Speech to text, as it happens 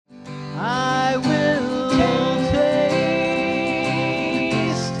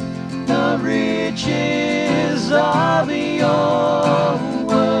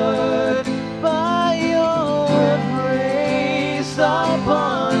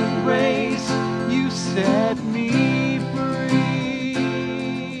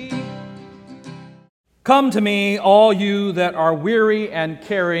Come to me, all you that are weary and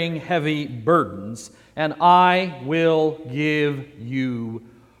carrying heavy burdens, and I will give you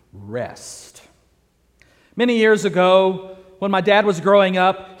rest. Many years ago, when my dad was growing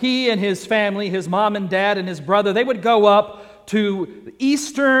up, he and his family, his mom and dad and his brother, they would go up to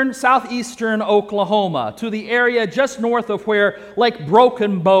southeastern Oklahoma, to the area just north of where Lake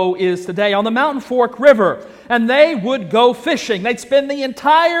Broken Bow is today, on the Mountain Fork River. And they would go fishing. They'd spend the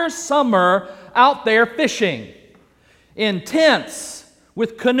entire summer out there fishing in tents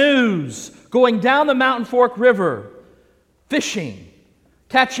with canoes, going down the Mountain Fork River, fishing,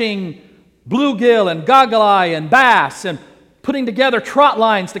 catching bluegill and goggle-eye and bass, and putting together trot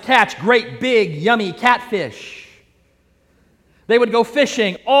lines to catch great big yummy catfish. They would go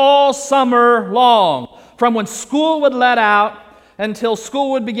fishing all summer long. From when school would let out until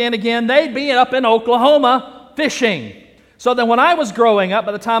school would begin again, they'd be up in Oklahoma fishing. So then when I was growing up,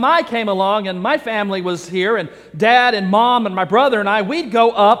 by the time I came along and my family was here, and Dad and Mom and my brother and I, we'd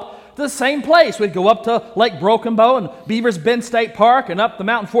go up to the same place. We'd go up to Lake Broken Bow and Beavers Bend State Park and up the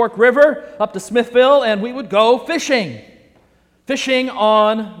Mountain Fork River, up to Smithville, and we would go fishing. Fishing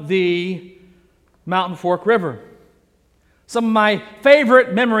on the Mountain Fork River. Some of my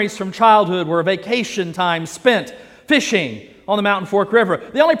favorite memories from childhood were vacation time spent fishing on the Mountain Fork River.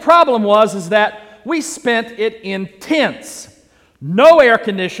 The only problem was that we spent it in tents. No air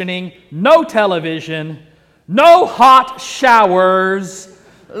conditioning, no television, no hot showers.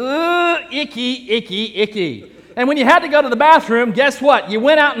 Icky, icky, icky. And when you had to go to the bathroom, guess what? You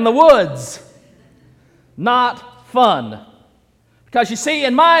went out in the woods. Not fun. Because you see,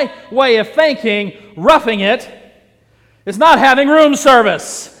 in my way of thinking, roughing it is not having room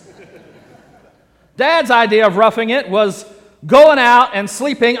service. Dad's idea of roughing it was going out and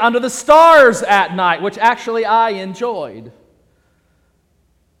sleeping under the stars at night, which actually I enjoyed.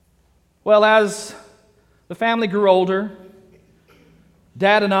 Well, as the family grew older,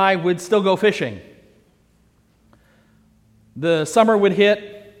 Dad and I would still go fishing. The summer would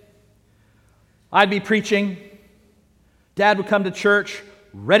hit. I'd be preaching. Dad would come to church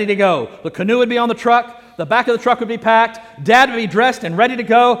ready to go. The canoe would be on the truck. The back of the truck would be packed. Dad would be dressed and ready to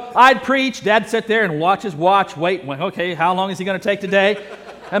go. I'd preach. Dad'd sit there and watch his watch. Wait, okay, how long is he going to take today?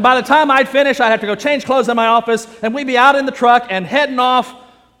 And by the time I'd finish, I'd have to go change clothes in my office, and we'd be out in the truck and heading off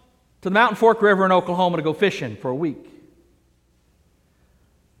to the Mountain Fork River in Oklahoma to go fishing for a week.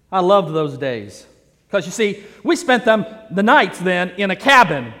 I loved those days. Because you see, we spent the nights then in a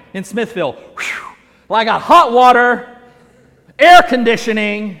cabin in Smithville. Well, I got hot water, air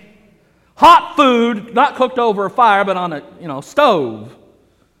conditioning, hot food, not cooked over a fire, but on a stove.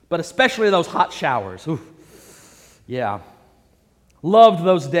 But especially those hot showers. Ooh. Yeah. Loved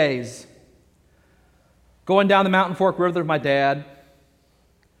those days. Going down the Mountain Fork River with my dad.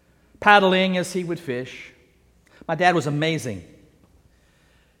 Paddling as he would fish. My dad was amazing.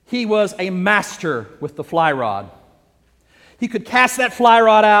 He was a master with the fly rod. He could cast that fly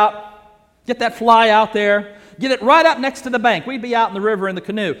rod out, get that fly out there, get it right up next to the bank. We'd be out in the river in the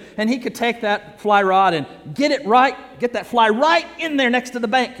canoe, and he could take that fly rod and get that fly right in there next to the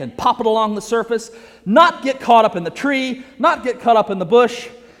bank and pop it along the surface, not get caught up in the tree, not get caught up in the bush,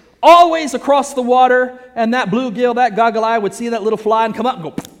 always across the water, and that bluegill, that goggle-eye would see that little fly and come up and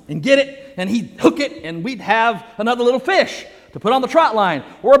go and get it, and he'd hook it, and we'd have another little fish to put on the trot line,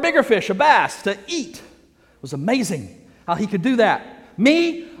 or a bigger fish, a bass, to eat. It was amazing how he could do that.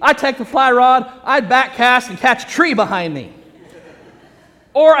 Me, I'd take the fly rod, I'd back cast and catch a tree behind me.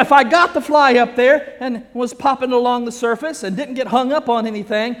 Or if I got the fly up there and was popping along the surface and didn't get hung up on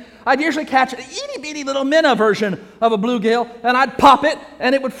anything, I'd usually catch an itty-bitty little minnow version of a bluegill, and I'd pop it,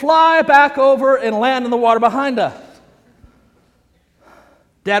 and it would fly back over and land in the water behind us.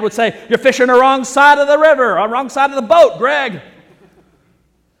 Dad would say, "You're fishing the wrong side of the river, or wrong side of the boat, Greg."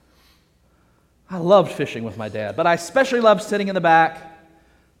 I loved fishing with my dad, but I especially loved sitting in the back,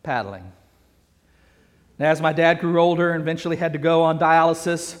 paddling. And as my dad grew older and eventually had to go on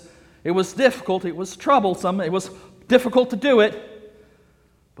dialysis, it was difficult, it was troublesome, it was difficult to do it,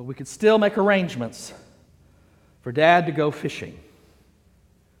 but we could still make arrangements for Dad to go fishing.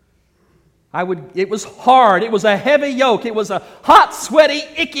 It was hard, it was a heavy yoke, it was a hot, sweaty,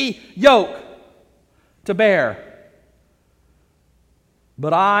 icky yoke to bear.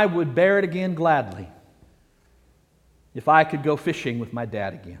 But I would bear it again gladly if I could go fishing with my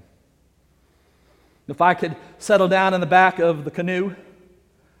dad again. If I could settle down in the back of the canoe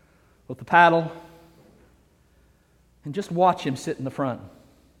with the paddle and just watch him sit in the front,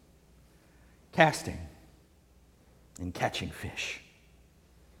 casting and catching fish.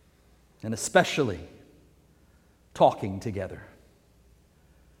 And especially talking together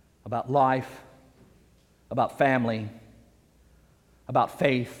about life about family, about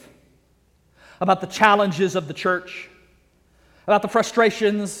faith, about the challenges of the church, about the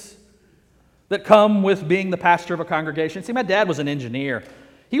frustrations that come with being the pastor of a congregation. See, my dad was an engineer.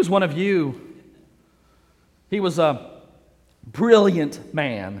 He was one of you. He was a brilliant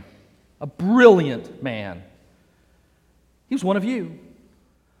man. A brilliant man. He was one of you.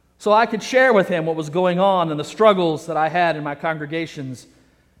 So I could share with him what was going on and the struggles that I had in my congregations,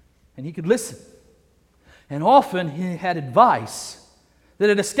 and he could listen. And often he had advice that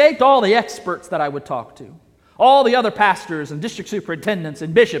had escaped all the experts that I would talk to, all the other pastors and district superintendents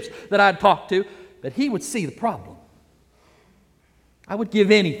and bishops that I'd talk to, but he would see the problem. I would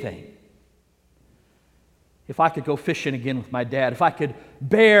give anything if I could go fishing again with my dad, if I could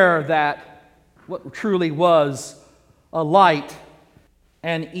bear that, what truly was a light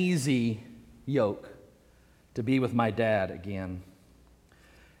and easy yoke, to be with my dad again.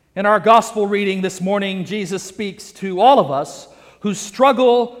 In our gospel reading this morning, Jesus speaks to all of us who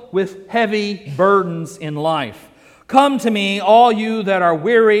struggle with heavy burdens in life. Come to me, all you that are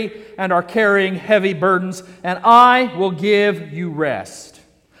weary and are carrying heavy burdens, and I will give you rest.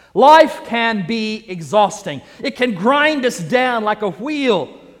 Life can be exhausting. It can grind us down like a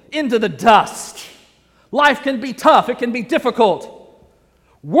wheel into the dust. Life can be tough. It can be difficult.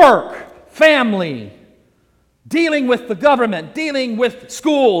 Work, family, dealing with the government, dealing with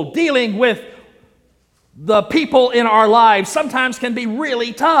school, dealing with the people in our lives sometimes can be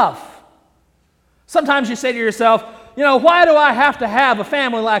really tough. Sometimes you say to yourself, why do I have to have a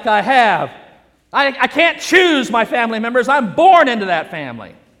family like I have? I can't choose my family members. I'm born into that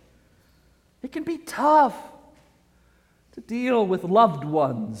family. It can be tough to deal with loved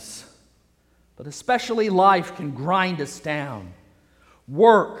ones, but especially life can grind us down.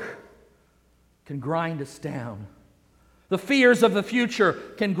 Work can grind us down. The fears of the future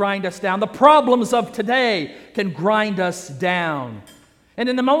can grind us down. The problems of today can grind us down. And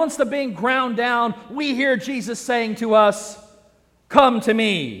in the moments of being ground down, we hear Jesus saying to us, "Come to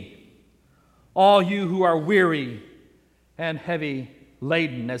me, all you who are weary and heavy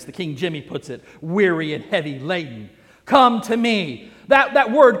laden," as the King Jimmy puts it, weary and heavy laden. Come to me.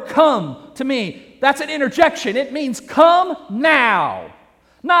 That word, come to me, that's an interjection. It means come now.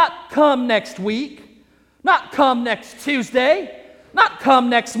 Not come next week, not come next Tuesday, not come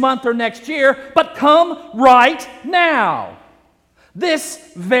next month or next year, but come right now.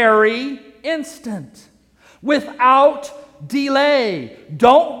 This very instant, without delay.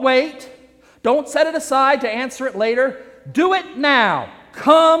 Don't wait. Don't set it aside to answer it later. Do it now.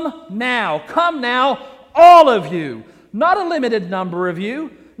 Come now. Come now, all of you. Not a limited number of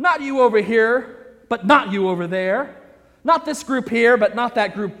you. Not you over here, but not you over there. Not this group here, but not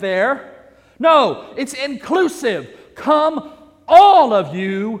that group there. No, it's inclusive. Come, all of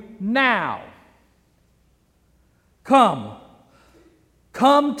you, now. Come.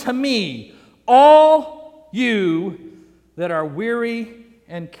 Come to me, all you that are weary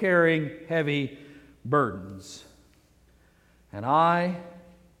and carrying heavy burdens, and I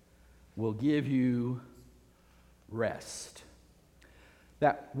will give you rest.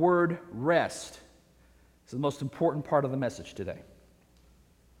 That word rest is the most important part of the message today.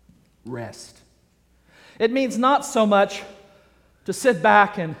 Rest. It means not so much to sit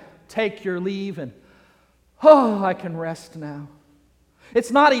back and take your leave and, I can rest now. It's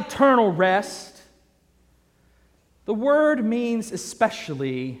not eternal rest. The word means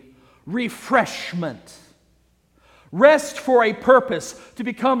especially refreshment. Rest for a purpose, to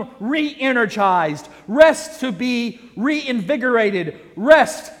become re-energized. Rest to be reinvigorated.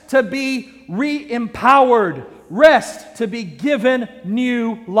 Rest to be re-empowered. Rest to be given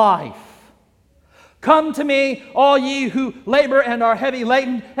new life. Come to me, all ye who labor and are heavy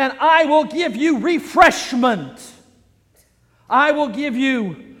laden, and I will give you refreshment. I will give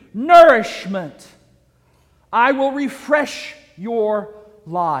you nourishment. I will refresh your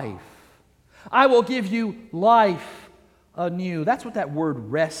life. I will give you life anew. That's what that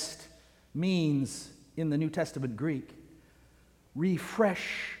word rest means in the New Testament Greek.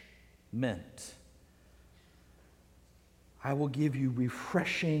 Refreshment. I will give you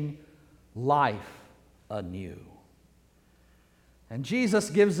refreshing life anew. And Jesus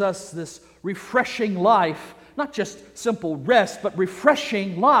gives us this refreshing life, not just simple rest, but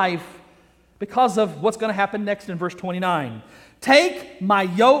refreshing life because of what's going to happen next in verse 29. Take my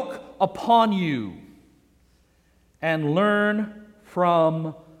yoke upon you and learn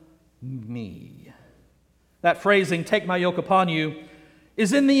from me. That phrasing, take my yoke upon you,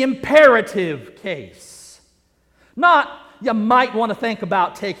 is in the imperative case. Not, you might want to think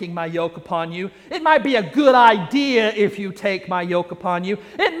about taking my yoke upon you. It might be a good idea if you take my yoke upon you.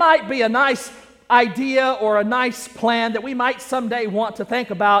 It might be a nice idea or a nice plan that we might someday want to think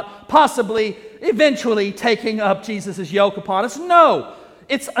about, possibly, eventually taking up Jesus' yoke upon us. No,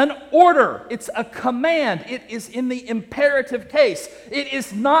 it's an order. It's a command. It is in the imperative case. It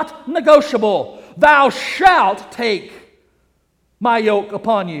is not negotiable. Thou shalt take my yoke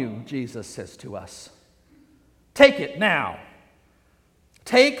upon you, Jesus says to us. Take it now.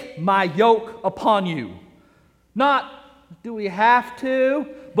 Take my yoke upon you. Not, do we have to?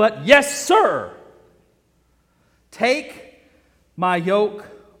 But yes, sir. Take my yoke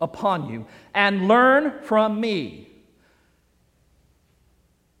upon you and learn from me.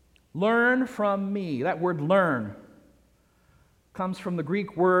 Learn from me. That word learn comes from the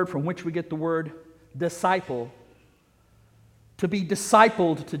Greek word from which we get the word disciple. To be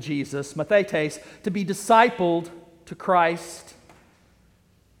discipled to Jesus, mathetes, to be discipled to Christ.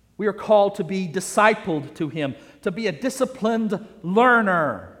 We are called to be discipled to Him, to be a disciplined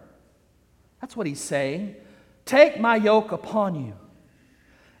learner. That's what He's saying. Take my yoke upon you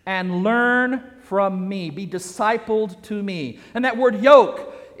and learn from me. Be discipled to me. And that word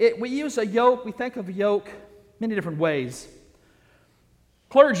yoke, we use a yoke, we think of a yoke many different ways.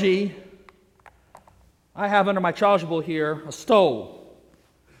 Clergy, I have under my chasuble here a stole.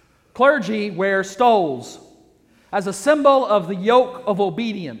 Clergy wear stoles as a symbol of the yoke of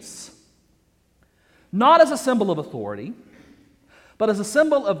obedience. Not as a symbol of authority, but as a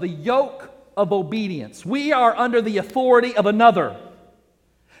symbol of the yoke of obedience. We are under the authority of another,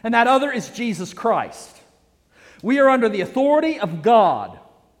 and that other is Jesus Christ. We are under the authority of God,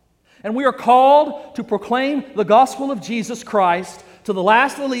 and we are called to proclaim the gospel of Jesus Christ to the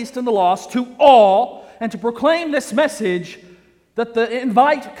last, the least, and the lost, to all, and to proclaim this message that the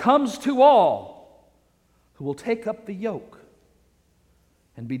invite comes to all who will take up the yoke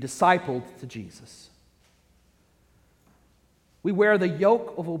and be discipled to Jesus. We wear the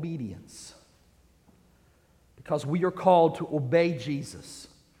yoke of obedience because we are called to obey Jesus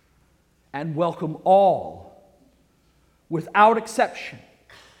and welcome all, without exception,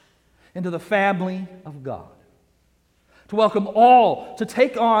 into the family of God. To welcome all to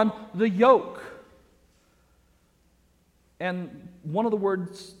take on the yoke. And one of the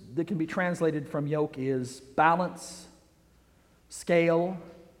words that can be translated from yoke is balance, scale,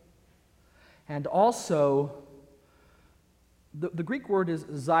 and also the Greek word is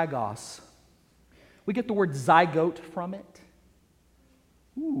zygos. We get the word zygote from it.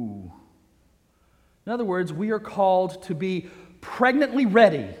 Ooh. In other words, we are called to be pregnantly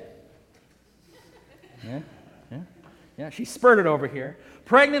ready. Yeah, she spurted over here.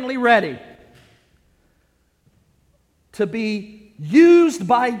 Pregnantly ready to be used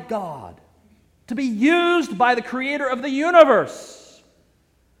by God, to be used by the Creator of the universe,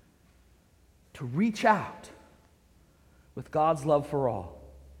 to reach out with God's love for all.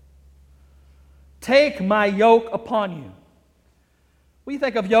 Take my yoke upon you. We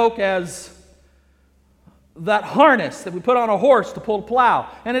think of yoke as that harness that we put on a horse to pull a plow,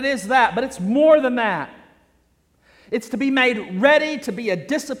 and it is that, but it's more than that. It's to be made ready to be a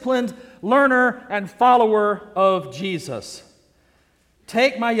disciplined learner and follower of Jesus.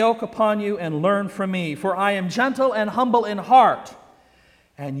 Take my yoke upon you and learn from me, for I am gentle and humble in heart,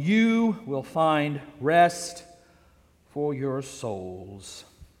 and you will find rest for your souls.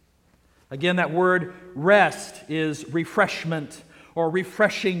 Again, that word rest is refreshment or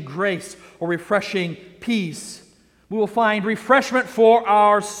refreshing grace or refreshing peace. We will find refreshment for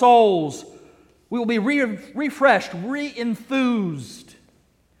our souls. We will be refreshed, re-enthused,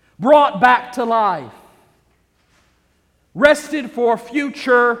 brought back to life, rested for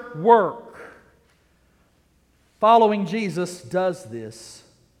future work. Following Jesus does this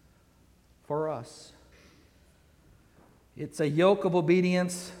for us. It's a yoke of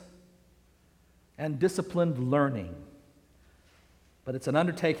obedience and disciplined learning, but it's an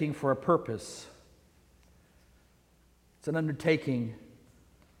undertaking for a purpose. It's an undertaking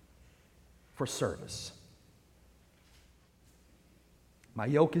for service. My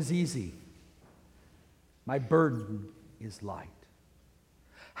yoke is easy. My burden is light.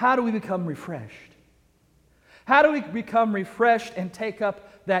 How do we become refreshed? How do we become refreshed and take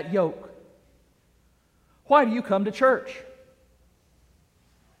up that yoke? Why do you come to church?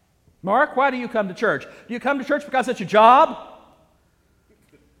 Mark, why do you come to church? Do you come to church because it's your job?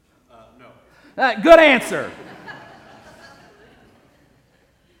 No. Good answer.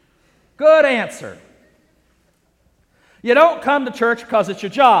 Good answer. You don't come to church because it's your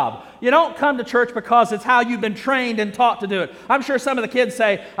job. You don't come to church because it's how you've been trained and taught to do it. I'm sure some of the kids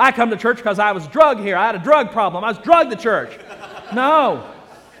say, I come to church because I was drugged here. I had a drug problem. I was drugged to church. No.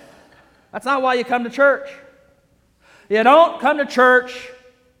 That's not why you come to church. You don't come to church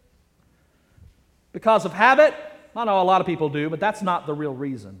Because of habit? I know a lot of people do, but that's not the real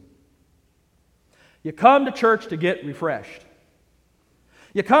reason. You come to church to get refreshed.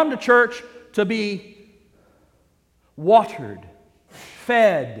 You come to church to be watered,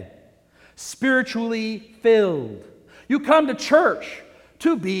 fed, spiritually filled. You come to church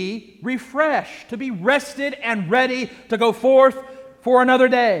to be refreshed, to be rested and ready to go forth for another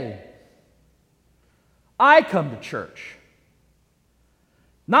day. I come to church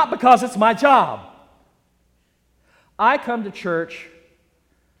not because it's my job. I come to church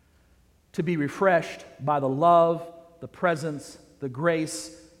to be refreshed by the love, the presence, the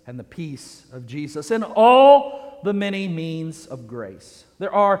grace, and the peace of Jesus and all the many means of grace.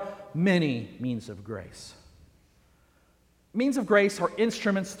 There are many means of grace. Means of grace are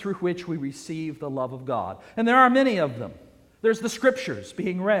instruments through which we receive the love of God. And there are many of them. There's the scriptures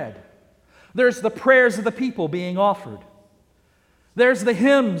being read. There's the prayers of the people being offered. There's the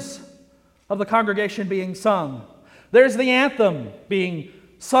hymns of the congregation being sung. There's the anthem being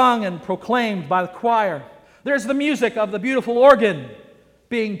sung and proclaimed by the choir. There's the music of the beautiful organ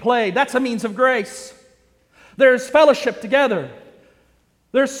being played. That's a means of grace. There's fellowship together.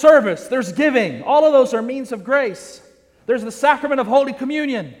 There's service. There's giving. All of those are means of grace. There's the sacrament of Holy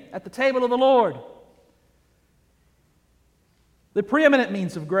Communion at the table of the Lord. The preeminent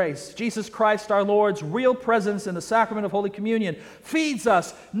means of grace, Jesus Christ our Lord's real presence in the sacrament of Holy Communion, feeds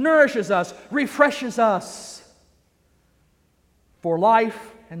us, nourishes us, refreshes us for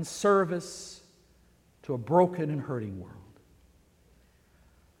life and service to a broken and hurting world.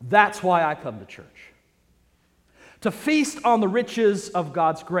 That's why I come to church. To feast on the riches of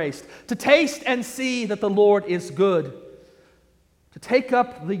God's grace, to taste and see that the Lord is good, to take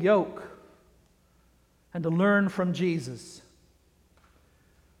up the yoke and to learn from Jesus.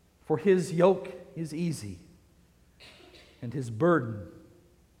 For his yoke is easy and his burden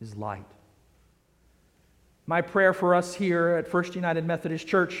is light. My prayer for us here at First United Methodist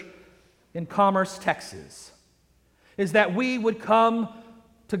Church in Commerce, Texas, is that we would come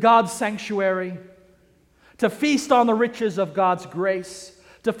to God's sanctuary, to feast on the riches of God's grace,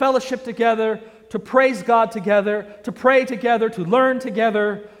 to fellowship together, to praise God together, to pray together, to learn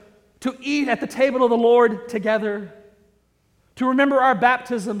together, to eat at the table of the Lord together, to remember our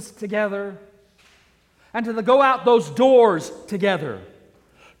baptisms together, and to go out those doors together,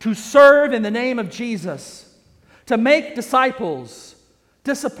 to serve in the name of Jesus, to make disciples,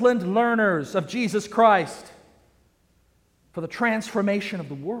 disciplined learners of Jesus Christ for the transformation of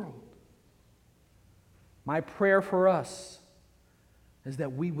the world. My prayer for us is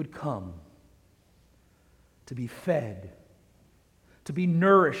that we would come to be fed, to be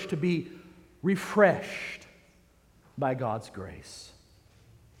nourished, to be refreshed by God's grace.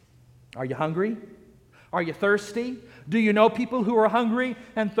 Are you hungry? Are you thirsty? Do you know people who are hungry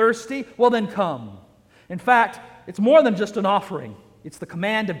and thirsty? Well, then come. In fact, it's more than just an offering. It's the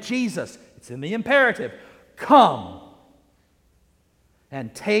command of Jesus. It's in the imperative. Come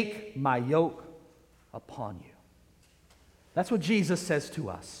and take my yoke upon you. That's what Jesus says to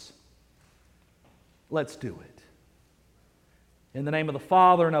us. Let's do it. In the name of the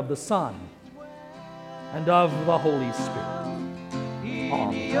Father, and of the Son, and of the Holy Spirit.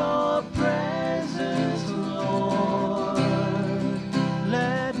 Amen. In your presence, Lord,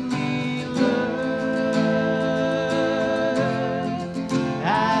 let me learn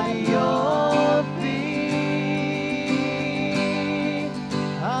at your feet.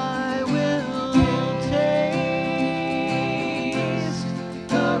 I will taste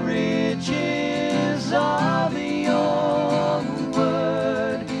the riches of your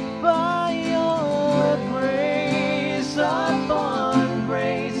word by your grace upon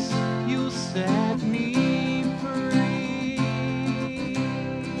grace. You set me free.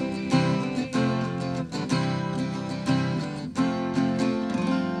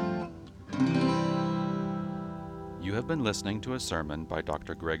 You have been listening to a sermon by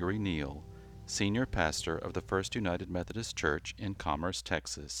Dr. Gregory Neal, Senior Pastor of the First United Methodist Church in Commerce,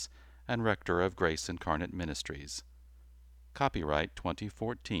 Texas, and Rector of Grace Incarnate Ministries. Copyright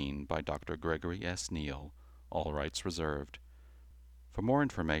 2014 by Dr. Gregory S. Neal, all rights reserved. For more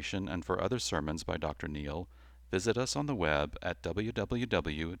information and for other sermons by Dr. Neal, visit us on the web at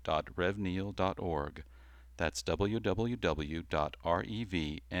www.revneal.org. That's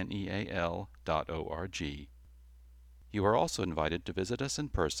www.revneal.org. You are also invited to visit us in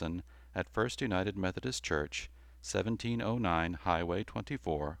person at First United Methodist Church, 1709 Highway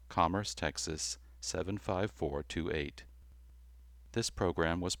 24, Commerce, Texas, 75428. This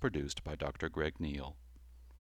program was produced by Dr. Greg Neal.